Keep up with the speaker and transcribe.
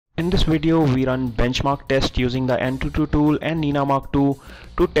In this video, we run benchmark test using the Antutu tool and Nenamark 2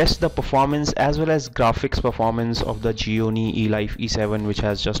 to test the performance as well as graphics performance of the Gionee Elife E7, which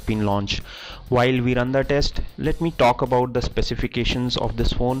has just been launched. While we run the test, let me talk about the specifications of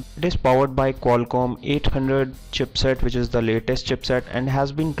this phone. It is powered by Qualcomm 800 chipset, which is the latest chipset and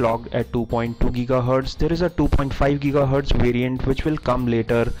has been clocked at 2.2 GHz. There is a 2.5 GHz variant which will come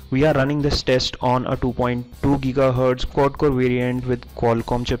later. We are running this test on a 2.2 GHz quad-core variant with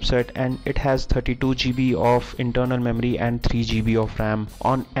Qualcomm chipset, and it has 32 GB of internal memory and 3 GB of RAM.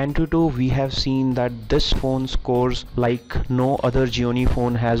 On Antutu, we have seen that this phone scores like no other Gionee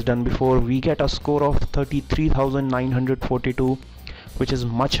phone has done before. We get a score of 33,942, which is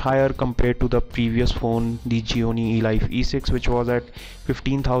much higher compared to the previous phone, the Gionee Elife E6, which was at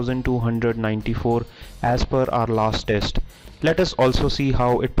 15,294 as per our last test. Let us also see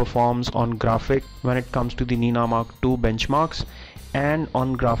how it performs on graphic when it comes to the Nenamark 2 benchmarks. And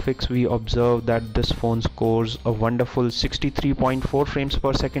on graphics, we observe that this phone scores a wonderful 63.4 frames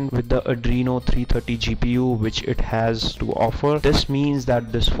per second with the Adreno 330 GPU which it has to offer. This means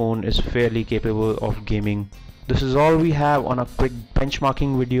that this phone is fairly capable of gaming. This is all we have on a quick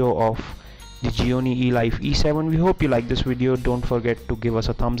benchmarking video of the Gionee Elife E7. We hope you like this video. Don't forget to give us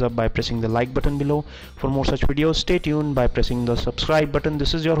a thumbs up by pressing the like button below. For more such videos, stay tuned by pressing the subscribe button.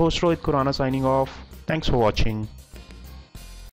 This is your host Rohit Khurana signing off. Thanks for watching.